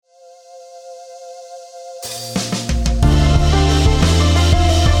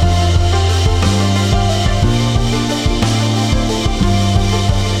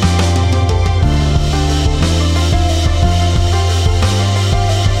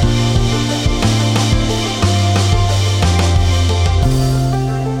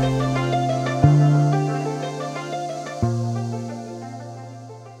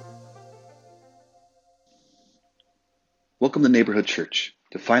Neighborhood Church.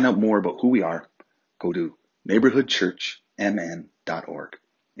 To find out more about who we are, go to neighborhoodchurchmn.org.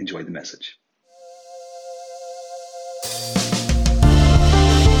 Enjoy the message.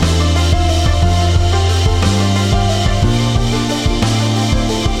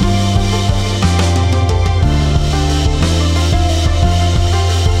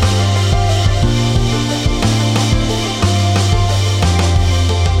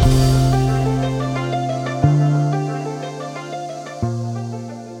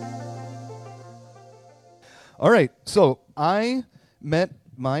 All right, so I met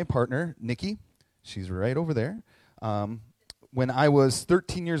my partner, Nikki. She's right over there. When I was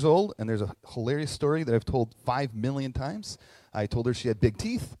 13 years old, and there's a hilarious story that I've told 5 million times. I told her she had big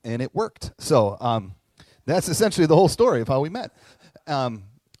teeth, and it worked. So that's essentially the whole story of how we met.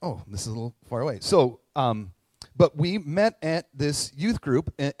 This is a little far away. So, but we met at this youth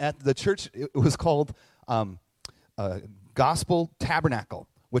group at the church. It was called Gospel Tabernacle,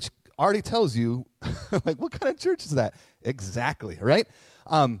 which already tells you, like, what kind of church is that? Exactly, right?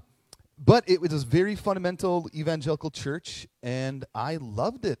 But it was a very fundamental evangelical church, and I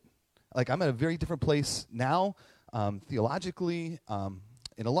loved it. Like, I'm at a very different place now, theologically,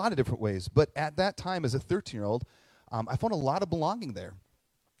 in a lot of different ways. But at that time, as a 13-year-old, I found a lot of belonging there.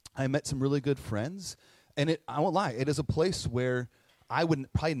 I met some really good friends, and I won't lie, it is a place where I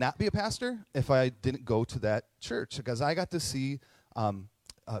would probably not be a pastor if I didn't go to that church, because I got to see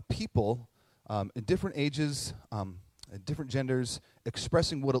people in different ages, different genders,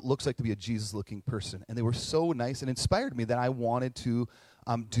 expressing what it looks like to be a Jesus-looking person. And they were so nice and inspired me that I wanted to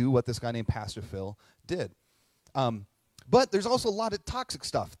do what this guy named Pastor Phil did. But there's also a lot of toxic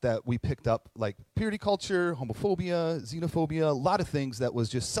stuff that we picked up, like purity culture, homophobia, xenophobia, a lot of things that was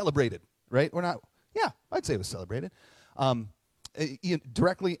just celebrated, right? Or not, yeah, I'd say it was celebrated.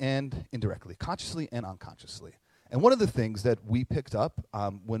 Directly and indirectly, consciously and unconsciously. And one of the things that we picked up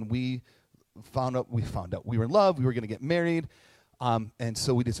when we found out we were in love, we were going to get married, and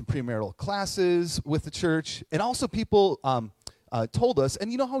so we did some premarital classes with the church, and also people told us,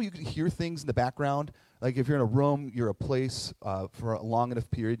 and you know how you can hear things in the background? Like if you're in a room, you're a place for a long enough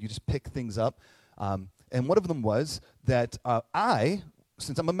period, you just pick things up. And one of them was that I,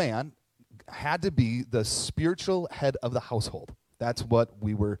 since I'm a man, had to be the spiritual head of the household. That's what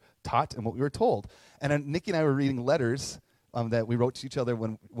we were taught and what we were told. And Nikki and I were reading letters that we wrote to each other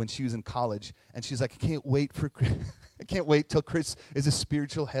when she was in college, and she's like, I can't wait till Chris is a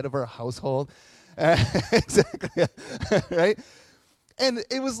spiritual head of our household. Exactly, right? And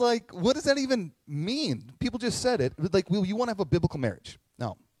it was like, what does that even mean? People just said it. Like, well, you want to have a biblical marriage.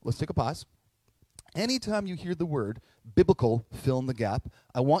 Now, let's take a pause. Anytime you hear the word biblical, fill in the gap,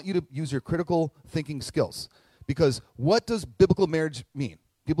 I want you to use your critical thinking skills. Because what does biblical marriage mean?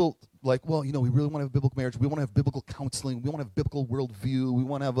 People like, well, we really want to have a biblical marriage. We want to have biblical counseling. We want to have biblical worldview. We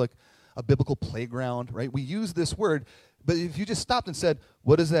want to have like a biblical playground, right? We use this word, but if you just stopped and said,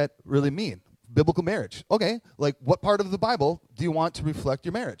 what does that really mean? Biblical marriage. Okay, like what part of the Bible do you want to reflect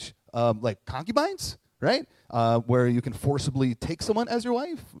your marriage? Like concubines, right? Where you can forcibly take someone as your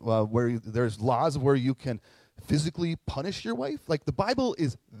wife, where there's laws where you can physically punish your wife. Like the Bible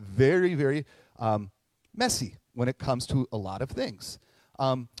is very, very messy when it comes to a lot of things.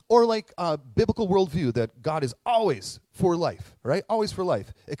 Or like biblical worldview that God is always for life, right? Always for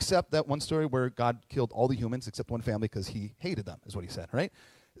life, except that one story where God killed all the humans except one family because he hated them, is what he said, right?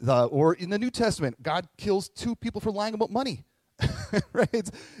 Or in the New Testament, God kills 2 people for lying about money, right?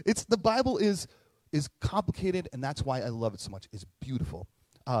 It's the Bible is complicated, and that's why I love it so much. It's beautiful.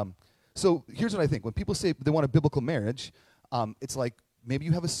 So here's what I think. When people say they want a biblical marriage, it's like maybe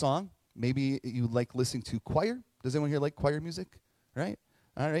you have a song. Maybe you like listening to choir. Does anyone here like choir music? Right?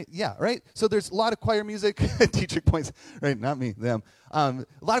 All right. Yeah, right? So there's a lot of choir music. Teacher points. Right, not me, them. A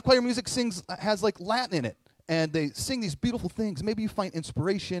lot of choir music has like Latin in it. And they sing these beautiful things. Maybe you find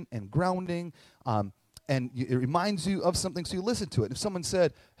inspiration and grounding, and it reminds you of something, so you listen to it. If someone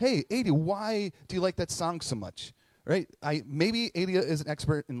said, hey, Adia, why do you like that song so much? Right? Maybe Adia is an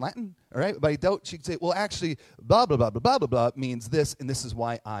expert in Latin, all right? But I doubt she could say, well, actually, blah, blah, blah, blah, blah, blah, blah means this, and this is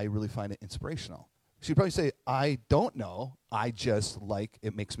why I really find it inspirational. She'd probably say, I don't know. I just like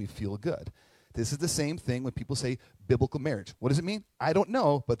it makes me feel good. This is the same thing when people say biblical marriage. What does it mean? I don't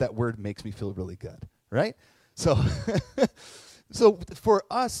know, but that word makes me feel really good, right? So for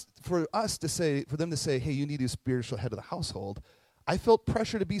them to say, hey, you need a spiritual head of the household, I felt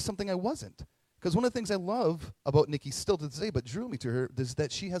pressure to be something I wasn't. Because one of the things I love about Nikki still to this day, but drew me to her, is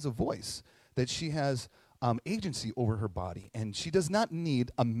that she has a voice, that she has agency over her body. And she does not need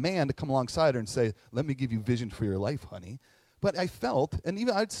a man to come alongside her and say, let me give you vision for your life, honey. But I felt, and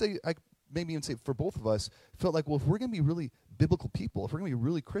even I'd say, maybe even say for both of us, felt like, well, if we're going to be really biblical people, if we're going to be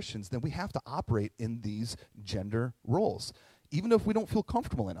really Christians, then we have to operate in these gender roles, even if we don't feel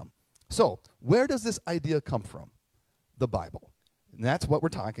comfortable in them. So, where does this idea come from? The Bible. And that's what we're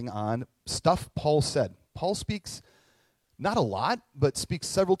talking on, stuff Paul said. Paul speaks not a lot, but speaks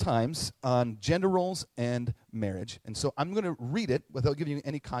several times on gender roles and marriage. And so I'm going to read it without giving you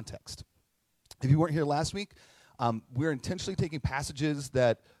any context. If you weren't here last week, we're intentionally taking passages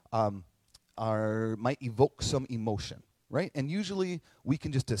that might evoke some emotion, right? And usually we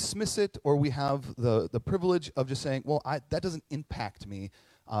can just dismiss it, or we have the privilege of just saying, well, that doesn't impact me,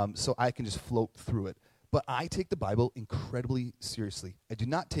 so I can just float through it. But I take the Bible incredibly seriously. I do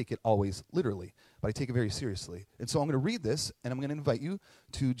not take it always literally, but I take it very seriously. And so I'm going to read this, and I'm going to invite you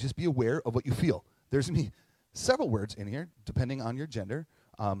to just be aware of what you feel. There's going to be several words in here, depending on your gender,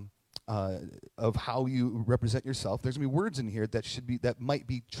 of how you represent yourself. There's going to be words in here that might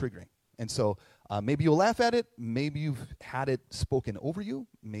be triggering. And so maybe you'll laugh at it. Maybe you've had it spoken over you.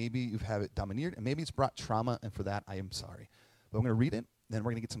 Maybe you've had it domineered. And maybe it's brought trauma, and for that, I am sorry. But I'm going to read it. Then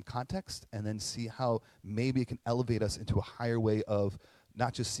we're going to get some context and then see how maybe it can elevate us into a higher way of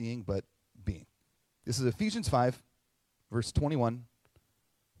not just seeing, but being. This is Ephesians 5, verse 21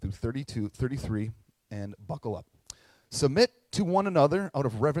 through 33, and buckle up. Submit to one another out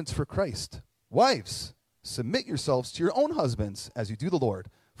of reverence for Christ. Wives, submit yourselves to your own husbands as you do the Lord.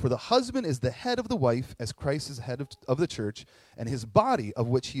 For the husband is the head of the wife, as Christ is the head of the church, and his body, of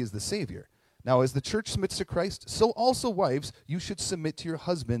which he is the Savior. Now, as the church submits to Christ, so also wives, you should submit to your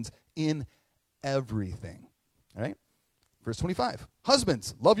husbands in everything. All right? Verse 25.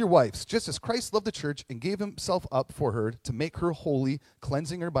 Husbands, love your wives, just as Christ loved the church and gave himself up for her to make her holy,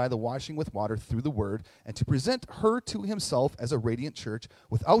 cleansing her by the washing with water through the word, and to present her to himself as a radiant church,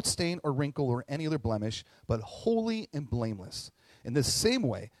 without stain or wrinkle or any other blemish, but holy and blameless. In this same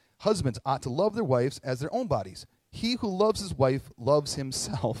way, husbands ought to love their wives as their own bodies. He who loves his wife loves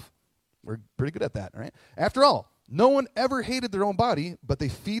himself. We're pretty good at that, right? After all, no one ever hated their own body, but they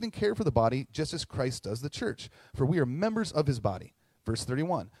feed and care for the body just as Christ does the church. For we are members of his body. Verse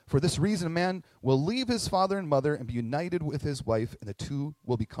 31, for this reason a man will leave his father and mother and be united with his wife, and the two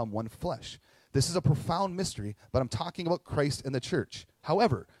will become one flesh. This is a profound mystery, but I'm talking about Christ and the church.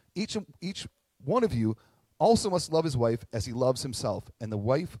 However, each one of you also must love his wife as he loves himself, and the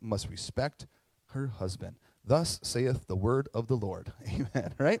wife must respect her husband. Thus saith the word of the Lord.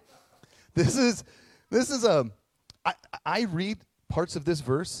 Amen, right? I read parts of this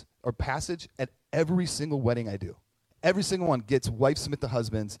verse or passage at every single wedding I do. Every single one gets wives submit to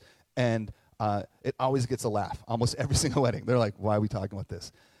husbands, and it always gets a laugh. Almost every single wedding. They're like, why are we talking about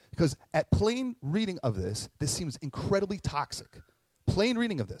this? Because at plain reading of this seems incredibly toxic. Plain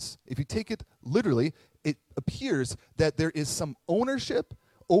reading of this, if you take it literally, it appears that there is some ownership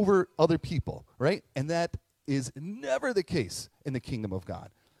over other people, right? And that is never the case in the kingdom of God.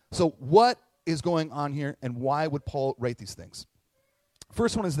 So what is going on here, and why would Paul write these things?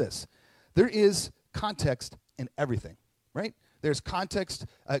 First one is this. There is context in everything, right? There's context.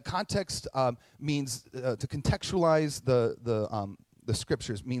 Context means to contextualize the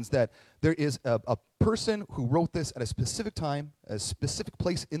scriptures, means that there is a person who wrote this at a specific time, a specific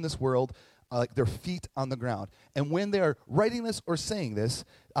place in this world, like their feet on the ground. And when they're writing this or saying this,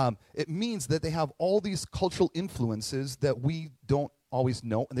 it means that they have all these cultural influences that we don't always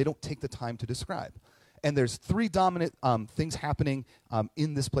know, and they don't take the time to describe. And there's three dominant things happening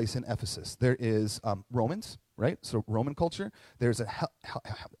in this place in Ephesus. There is Romans, right? So Roman culture. There's I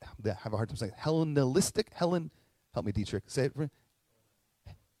have a hard time saying Hellenistic. Help me, Dietrich. Say it for me.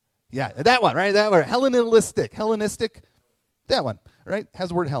 Yeah, that one, right? That word. Hellenistic. That one, right? Has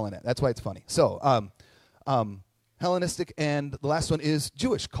the word Hell in it. That's why it's funny. So Hellenistic, and the last one is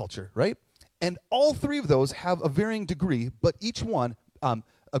Jewish culture, right? And all three of those have a varying degree, but each one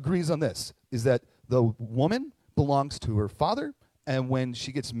agrees on this, is that the woman belongs to her father, and when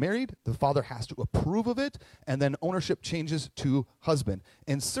she gets married, the father has to approve of it, and then ownership changes to husband.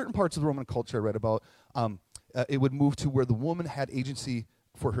 In certain parts of the Roman culture I read about, it would move to where the woman had agency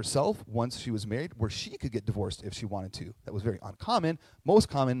for herself once she was married, where she could get divorced if she wanted to. That was very uncommon. Most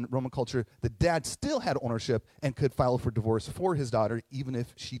common in Roman culture, the dad still had ownership and could file for divorce for his daughter, even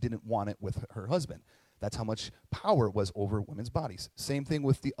if she didn't want it with her husband. That's how much power was over women's bodies. Same thing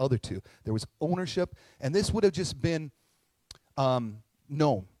with the other two. There was ownership, and this would have just been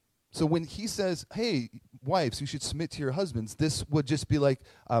known. So when he says, hey, wives, you should submit to your husbands, this would just be like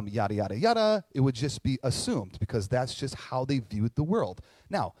yada, yada, yada. It would just be assumed, because that's just how they viewed the world.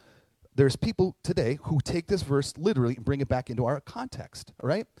 Now, there's people today who take this verse literally and bring it back into our context, all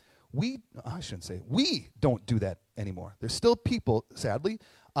right? We don't do that anymore. There's still people, sadly,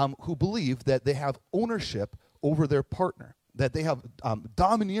 who believe that they have ownership over their partner, that they have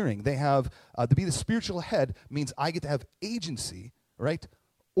domineering. They have to be the spiritual head means I get to have agency, right,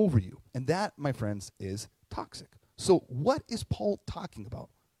 over you. And that, my friends, is toxic. So what is Paul talking about,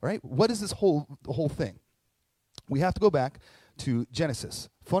 right? What is this whole thing? We have to go back to Genesis.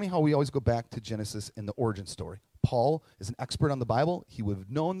 Funny how we always go back to Genesis in the origin story. Paul is an expert on the Bible. He would have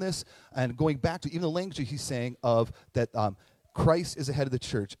known this. And going back to even the language he's saying of that Christ is the head of the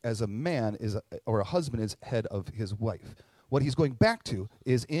church as a man or a husband is head of his wife. What he's going back to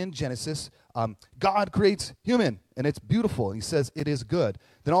is in Genesis, God creates human, and it's beautiful, and he says it is good.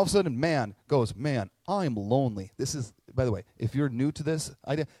 Then all of a sudden, man goes, man, I'm lonely. This is, by the way, if you're new to this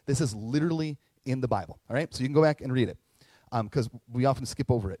idea, this is literally in the Bible, all right? So you can go back and read it, because we often skip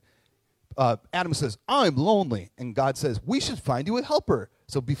over it. Adam says, I'm lonely, and God says, we should find you a helper.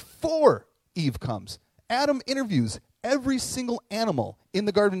 So before Eve comes, Adam interviews every single animal in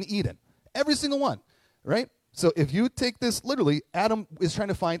the Garden of Eden, every single one, right? So if you take this literally, Adam is trying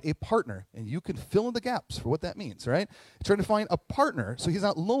to find a partner, and you can fill in the gaps for what that means, right? He's trying to find a partner so he's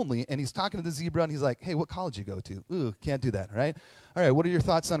not lonely, and he's talking to the zebra, and he's like, hey, what college you go to? Ooh, can't do that, right? All right, what are your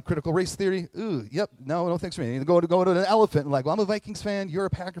thoughts on critical race theory? Ooh, yep, no thanks for me. You go to an elephant, and like, well, I'm a Vikings fan, you're a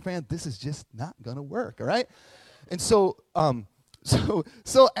Packer fan. This is just not going to work, all right? And so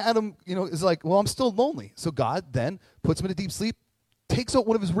Adam, is like, well, I'm still lonely. So God then puts him in a deep sleep, takes out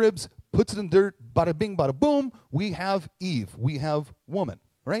one of his ribs, puts it in dirt, bada bing, bada boom, we have Eve, we have woman,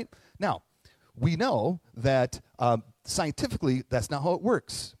 right? Now, we know that scientifically that's not how it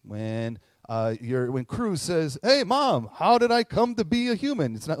works. When Cruz says, hey, Mom, how did I come to be a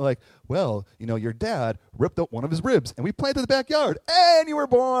human? It's not like, well, your dad ripped out one of his ribs, and we planted in the backyard, and you were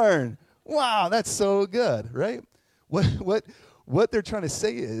born. Wow, that's so good, right? What they're trying to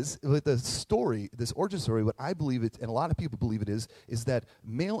say is, with the story, this origin story, what I believe it, and a lot of people believe it is that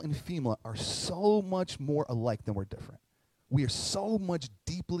male and female are so much more alike than we're different. We are so much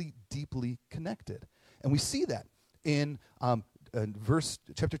deeply, deeply connected. And we see that in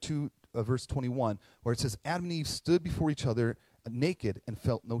chapter 2, verse 21, where it says, Adam and Eve stood before each other naked and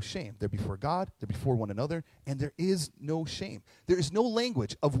felt no shame. They're before God, they're before one another, and there is no shame. There is no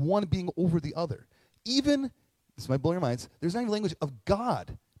language of one being over the other. Even this might blow your minds, there's not even language of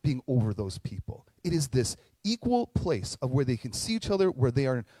God being over those people. It is this equal place of where they can see each other, where they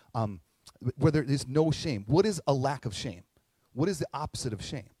are, where there is no shame. What is a lack of shame? What is the opposite of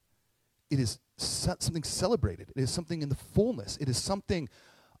shame? It is something celebrated. It is something in the fullness. It is something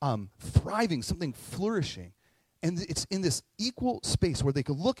thriving, something flourishing. And it's in this equal space where they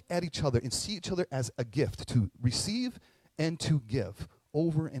can look at each other and see each other as a gift to receive and to give.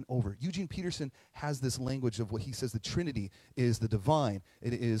 Over and over. Eugene Peterson has this language of what he says the Trinity is the divine,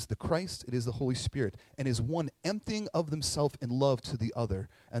 it is the Christ, it is the Holy Spirit, and is one emptying of themselves in love to the other,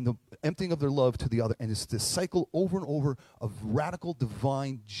 and the emptying of their love to the other, and it's this cycle over and over of radical,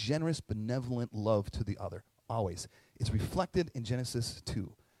 divine, generous, benevolent love to the other, always. It's reflected in Genesis 2.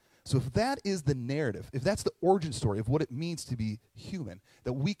 So if that is the narrative, if that's the origin story of what it means to be human,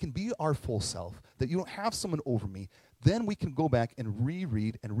 that we can be our full self, that you don't have someone over me, then we can go back and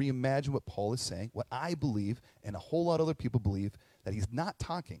reread and reimagine what Paul is saying, what I believe, and a whole lot of other people believe, that he's not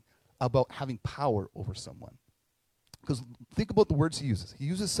talking about having power over someone. Because think about the words he uses. He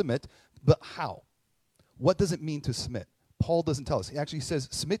uses submit, but how? What does it mean to submit? Paul doesn't tell us. He actually says,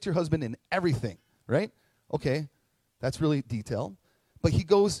 submit to your husband in everything, right? Okay, that's really detailed. But he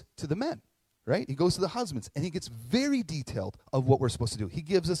goes to the men, right? He goes to the husbands, and he gets very detailed of what we're supposed to do. He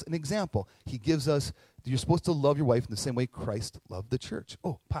gives us an example. He gives us, you're supposed to love your wife in the same way Christ loved the church.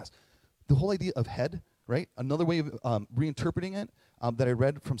 Oh, pause. The whole idea of head, right? Another way of reinterpreting it that I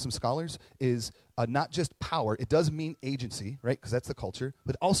read from some scholars is not just power. It does mean agency, right? Because that's the culture.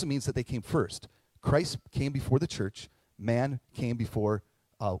 But it also means that they came first. Christ came before the church. Man came before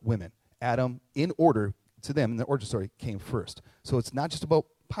women. Adam, in order to them, in the origin story, came first. So it's not just about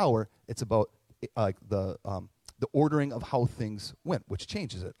power. It's about the ordering of how things went, which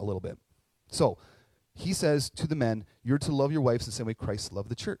changes it a little bit. So he says to the men, you're to love your wives the same way Christ loved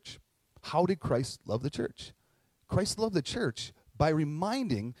the church. How did Christ love the church? Christ loved the church by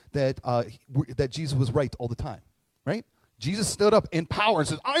reminding that Jesus was right all the time, right? Jesus stood up in power and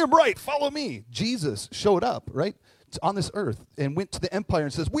says, I am right, follow me. Jesus showed up, right, on this earth and went to the empire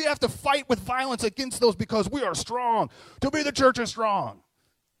and says, we have to fight with violence against those because we are strong. To be the church is strong.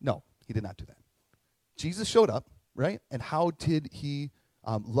 No, he did not do that. Jesus showed up, right? And how did he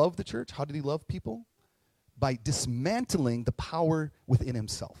love the church? How did he love people? By dismantling the power within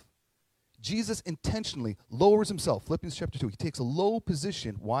himself. Jesus intentionally lowers himself. Philippians chapter 2, he takes a low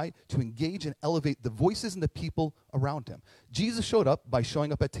position. Why? To engage and elevate the voices and the people around him. Jesus showed up by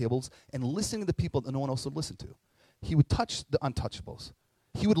showing up at tables and listening to the people that no one else would listen to. He would touch the untouchables.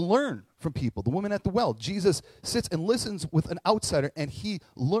 He would learn from people. The woman at the well, Jesus sits and listens with an outsider, and he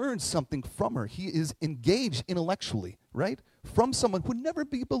learns something from her. He is engaged intellectually, right? From someone who would never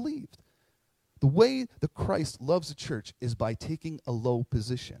be believed. The way that Christ loves the church is by taking a low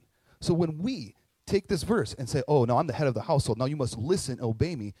position. So when we take this verse and say, oh, no, I'm the head of the household, now you must listen,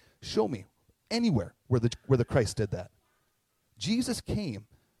 obey me, show me anywhere where the Christ did that. Jesus came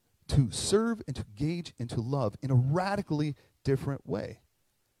to serve and to engage and to love in a radically different way.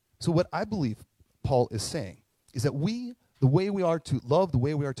 So what I believe Paul is saying is that the way we are to love, the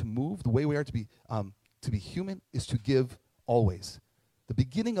way we are to move, the way we are to be human is to give always. The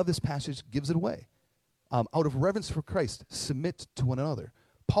beginning of this passage gives it away. Out of reverence for Christ, submit to one another.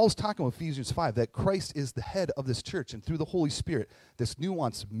 Paul's talking about Ephesians 5, that Christ is the head of this church, and through the Holy Spirit, this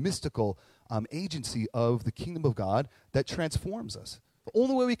nuanced, mystical agency of the kingdom of God that transforms us. The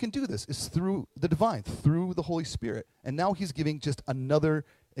only way we can do this is through the divine, through the Holy Spirit. And now he's giving just another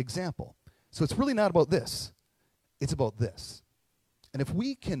example. So it's really not about this. It's about this. And if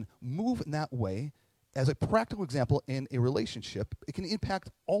we can move in that way, as a practical example in a relationship, it can impact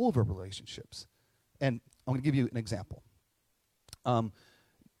all of our relationships. And I'm going to give you an example.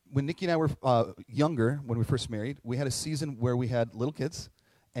 When Nikki and I were younger, when we first married, we had a season where we had little kids,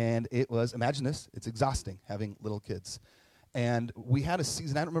 and it was, imagine this, it's exhausting having little kids. And we had a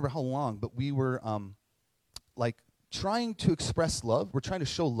season, I don't remember how long, but we were trying to express love. We're trying to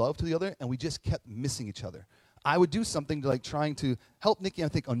show love to the other, and we just kept missing each other. I would do something to trying to help Nikki. I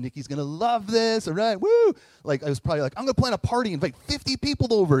think, oh, Nikki's going to love this, all right, woo. I was probably I'm going to plan a party, invite 50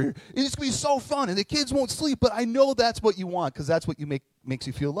 people over. It's going to be so fun, and the kids won't sleep, but I know that's what you want because that's what makes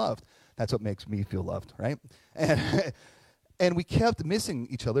you feel loved. That's what makes me feel loved, right? And we kept missing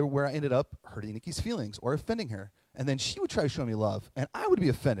each other where I ended up hurting Nikki's feelings or offending her. And then she would try to show me love, and I would be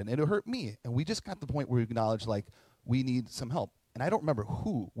offended, and it would hurt me. And we just got to the point where we acknowledged, we need some help. And I don't remember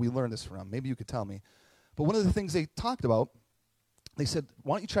who we learned this from. Maybe you could tell me. But one of the things they talked about, they said,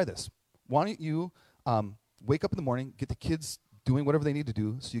 why don't you try this? Why don't you wake up in the morning, get the kids doing whatever they need to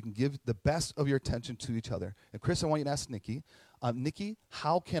do so you can give the best of your attention to each other. And Chris, I want you to ask Nikki, Nikki,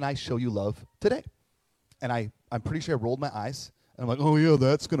 how can I show you love today? And I'm pretty sure I rolled my eyes. And I'm like, oh, yeah,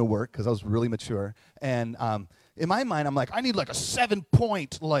 that's going to work because I was really mature. And in my mind, I'm like, I need a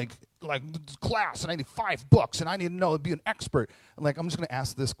 7-point class, and I need 5 books, and I need to know, be an expert. And I'm just going to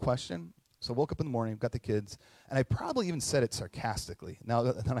ask this question. So I woke up in the morning, got the kids, and I probably even said it sarcastically. Now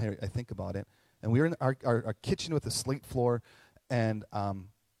that I think about it. And we were in our kitchen with a slate floor, and I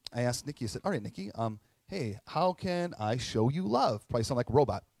asked Nikki, I said, all right, Nikki, hey, how can I show you love? Probably sound like a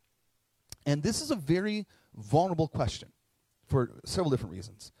robot. And this is a very vulnerable question for several different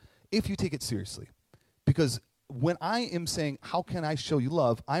reasons, if you take it seriously. Because when I am saying, how can I show you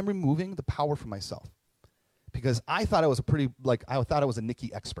love, I'm removing the power from myself. Because I thought I was I thought I was a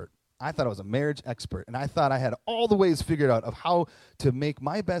Nikki expert. I thought I was a marriage expert, and I thought I had all the ways figured out of how to make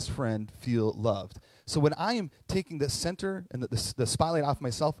my best friend feel loved. So when I am taking the center and the spotlight off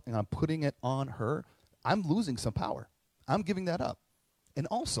myself and I'm putting it on her, I'm losing some power. I'm giving that up. And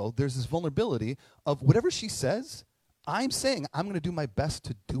also, there's this vulnerability of whatever she says, I'm saying I'm going to do my best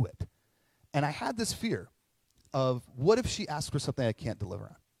to do it. And I had this fear of what if she asks for something I can't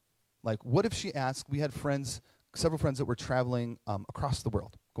deliver on? What if she asked, we had several friends that were traveling across the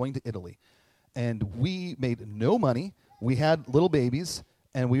world, going to Italy. And we made no money. We had little babies,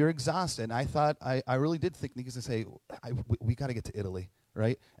 and we were exhausted. And I thought, I really did think Nikki's going to say, we got to get to Italy,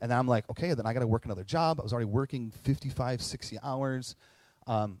 right? And I'm like, okay, then I got to work another job. I was already working 55, 60 hours.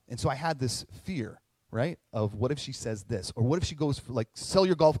 And so I had this fear, right, of what if she says this? Or what if she goes for, sell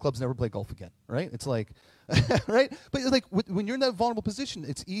your golf clubs, never play golf again, right? It's right? But when you're in that vulnerable position,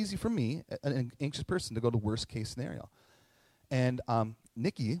 it's easy for me, an anxious person, to go to worst case scenario. And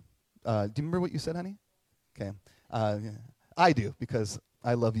Nikki, do you remember what you said, honey? Okay. I do, because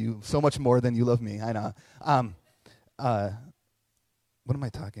I love you so much more than you love me. I know. What am I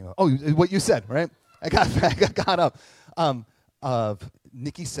talking about? Oh, what you said, right? I got up.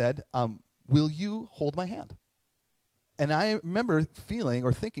 Nikki said, will you hold my hand? And I remember feeling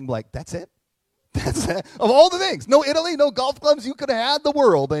or thinking that's it? That's it? Of all the things, no Italy, no golf clubs, you could have had the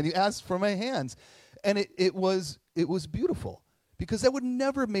world, and you asked for my hands. And it was beautiful, because that would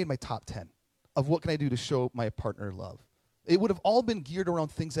never have made my top 10 of what can I do to show my partner love. It would have all been geared around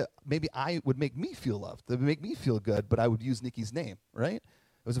things that maybe I would make me feel loved, that would make me feel good, but I would use Nikki's name, right?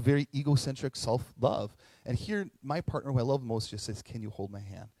 It was a very egocentric self-love. And here, my partner, who I love most, just says, can you hold my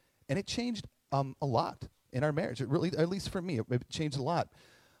hand? And it changed a lot in our marriage. It really, at least for me, it changed a lot.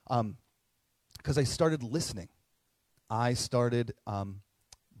 Because I started listening. I started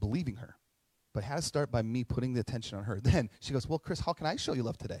believing her. but it had to start by me putting the attention on her. Then she goes, well, Chris, how can I show you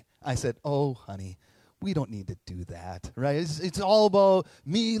love today? I said, oh, honey, we don't need to do that, right? It's all about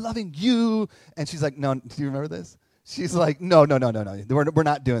me loving you. And she's like, no, do you remember this? She's like, no. We're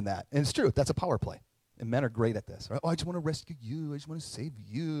not doing that. And it's true. That's a power play. And men are great at this, right? Oh, I just want to rescue you. I just want to save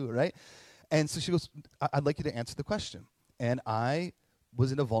you, right? And so she goes, I'd like you to answer the question. And I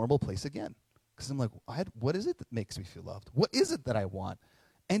was in a vulnerable place again. Because I'm like, what is it that makes me feel loved? What is it that I want?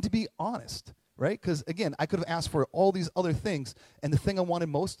 And to be honest, right? Because, again, I could have asked for all these other things, and the thing I wanted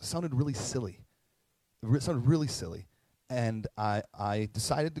most sounded really silly. It sounded really silly. And I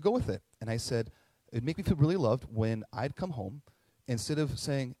decided to go with it. And I said, it'd make me feel really loved when I'd come home, instead of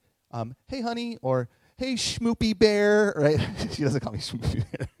saying, hey, honey, or hey, schmoopy bear, right? She doesn't call me schmoopy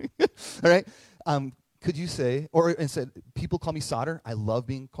bear. All right? Could you say, or instead, people call me Solder. I love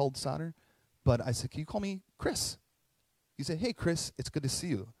being called Solder. But I said, can you call me Chris? You say, hey, Chris, it's good to see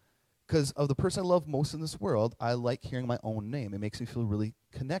you. Because of the person I love most in this world, I like hearing my own name. It makes me feel really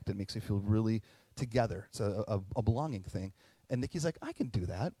connected. It makes me feel really together. It's a belonging thing. And Nikki's like, I can do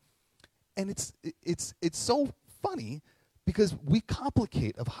that. And it's so funny because we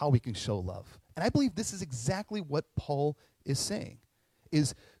complicate of how we can show love. And I believe this is exactly what Paul is saying,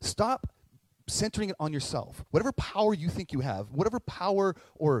 is stop centering it on yourself. Whatever power you think you have, whatever power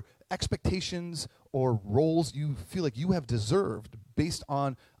or expectations or roles you feel like you have deserved based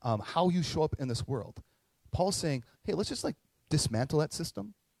on how you show up in this world. Paul's saying, hey, let's just dismantle that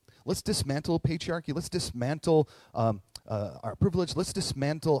system. Let's dismantle patriarchy. Let's dismantle our privilege. Let's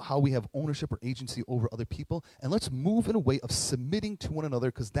dismantle how we have ownership or agency over other people. And let's move in a way of submitting to one another,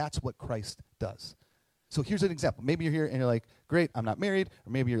 because that's what Christ does. So here's an example. Maybe you're here and you're like, great, I'm not married.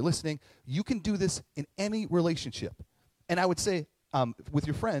 Or maybe you're listening. You can do this in any relationship. And I would say, with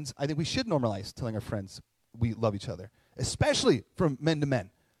your friends, I think we should normalize telling our friends we love each other, especially from men to men.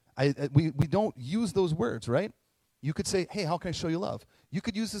 We don't use those words, right? You could say, hey, how can I show you love? You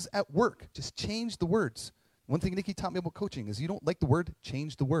could use this at work. Just change the words. One thing Nikki taught me about coaching is you don't like the word,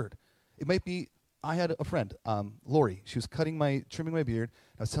 change the word. It might be, I had a friend, Lori. She was trimming my beard.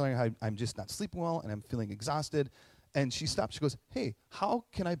 I was telling her how I'm just not sleeping well and I'm feeling exhausted. And she stopped. She goes, hey, how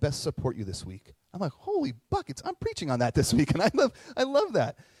can I best support you this week? I'm like, holy buckets, I'm preaching on that this week. And I love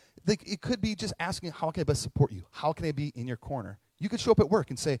that. It could be just asking, how can I best support you? How can I be in your corner? You could show up at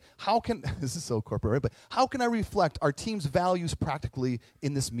work and say, this is so corporate, right? But how can I reflect our team's values practically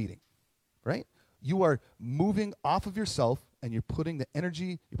in this meeting, right? You are moving off of yourself and you're putting the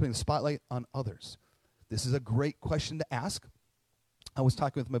energy, you're putting the spotlight on others. This is a great question to ask. I was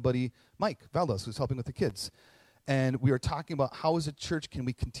talking with my buddy Mike Valdos, who's helping with the kids. And we were talking about how as a church can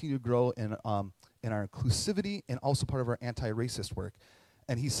we continue to grow in our inclusivity and also part of our anti-racist work.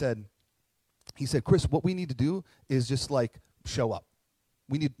 And he said, Chris, what we need to do is just show up.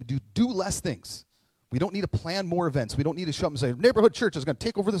 We need to do less things. We don't need to plan more events. We don't need to show up and say, neighborhood church is going to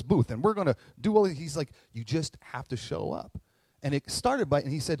take over this booth and we're going to do all these. He's like, you just have to show up. And it started by,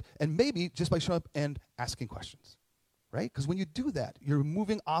 and he said, and maybe just by showing up and asking questions, right? Because when you do that, you're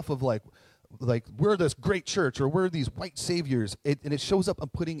moving off of we're this great church or we're these white saviors. And it shows up on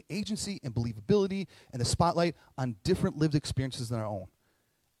putting agency and believability and the spotlight on different lived experiences than our own.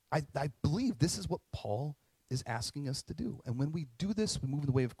 I believe this is what Paul is asking us to do. And when we do this, we move in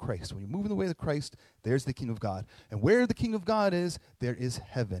the way of Christ. When you move in the way of Christ, there's the kingdom of God. And where the kingdom of God is, there is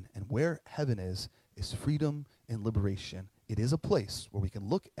heaven. And where heaven is freedom and liberation. It is a place where we can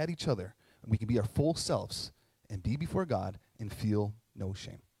look at each other and we can be our full selves and be before God and feel no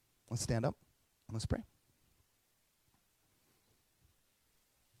shame. Let's stand up and let's pray.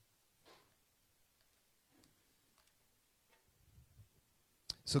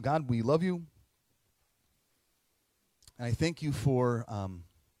 So God, we love you. And I thank you for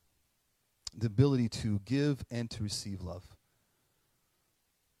the ability to give and to receive love.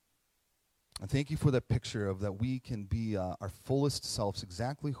 I thank you for that picture of that we can be our fullest selves,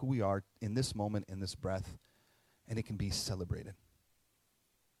 exactly who we are in this moment, in this breath, and it can be celebrated.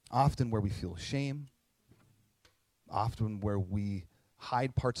 Often where we feel shame, often where we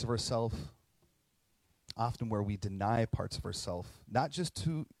hide parts of ourselves, often where we deny parts of ourselves, not just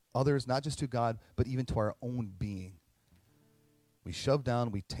to others, not just to God, but even to our own being. We shove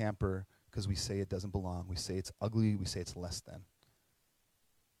down, we tamper, because we say it doesn't belong. We say it's ugly, we say it's less than.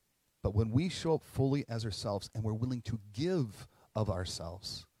 But when we show up fully as ourselves and we're willing to give of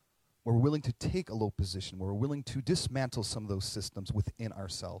ourselves, we're willing to take a low position, we're willing to dismantle some of those systems within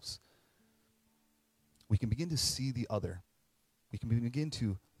ourselves, we can begin to see the other. We can begin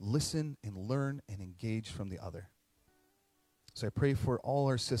to listen and learn and engage from the other. So I pray for all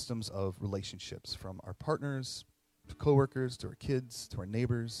our systems of relationships, from our partners, to coworkers, to our kids, to our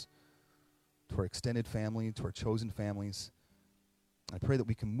neighbors, to our extended family, to our chosen families. I pray that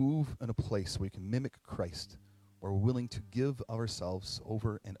we can move in a place where we can mimic Christ, where we're willing to give of ourselves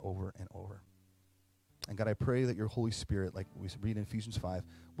over and over and over. And God, I pray that your Holy Spirit, like we read in Ephesians 5,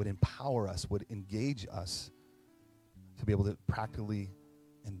 would empower us, would engage us to be able to practically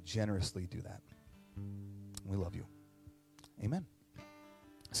and generously do that. We love you. Amen.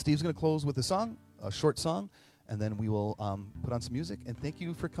 Steve's going to close with a song, a short song, and then we will put on some music. And thank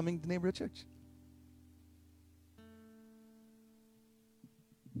you for coming to Neighborhood Church.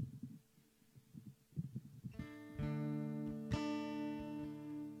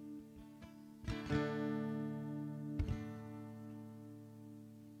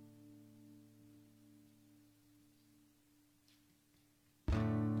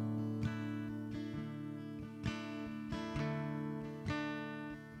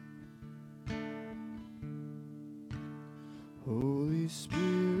 Holy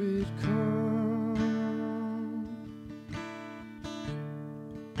Spirit, come,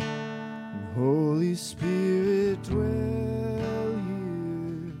 and Holy Spirit, dwell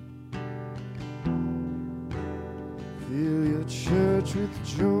here. Fill your church with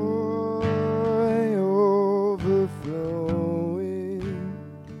joy overflowing,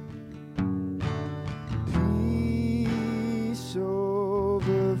 peace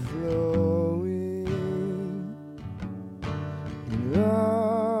overflowing,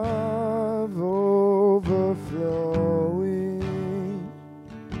 love overflowing,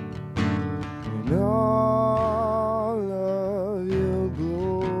 in all of your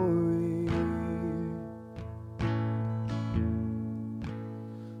glory.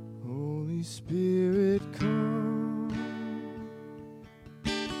 Holy Spirit, come.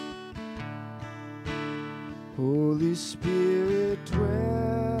 Holy Spirit,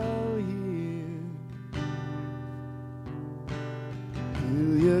 dwell here.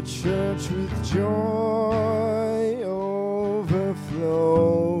 Fill your church with joy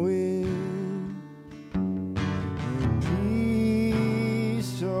overflowing, and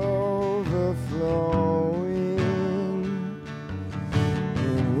peace overflowing,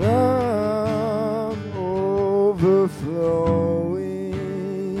 and love overflowing,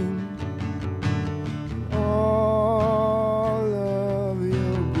 and all of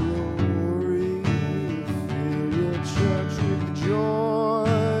your glory. Fill your church with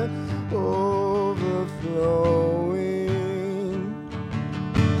joy overflowing,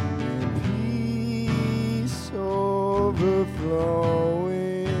 and peace overflowing,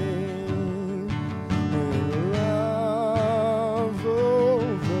 and love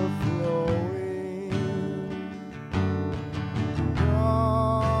overflowing,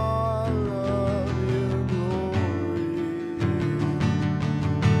 all of your glory.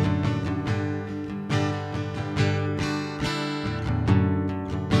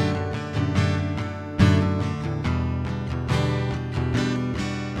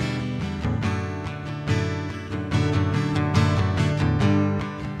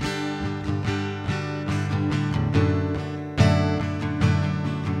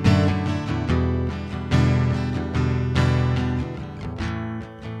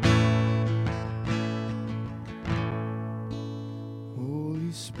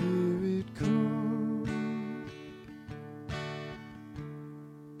 Holy Spirit, come.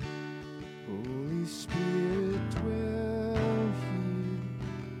 Holy Spirit, dwell here.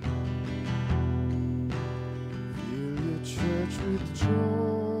 Fill your church with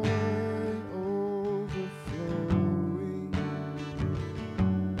joy overflowing,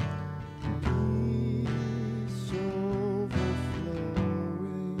 peace overflowing,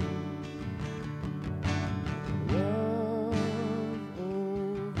 love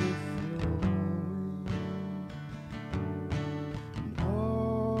overflowing, and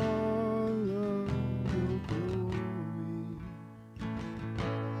all of your glory.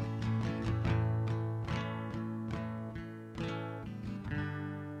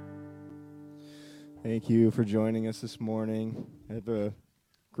 Thank you for joining us this morning. Have a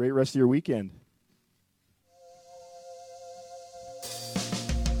great rest of your weekend.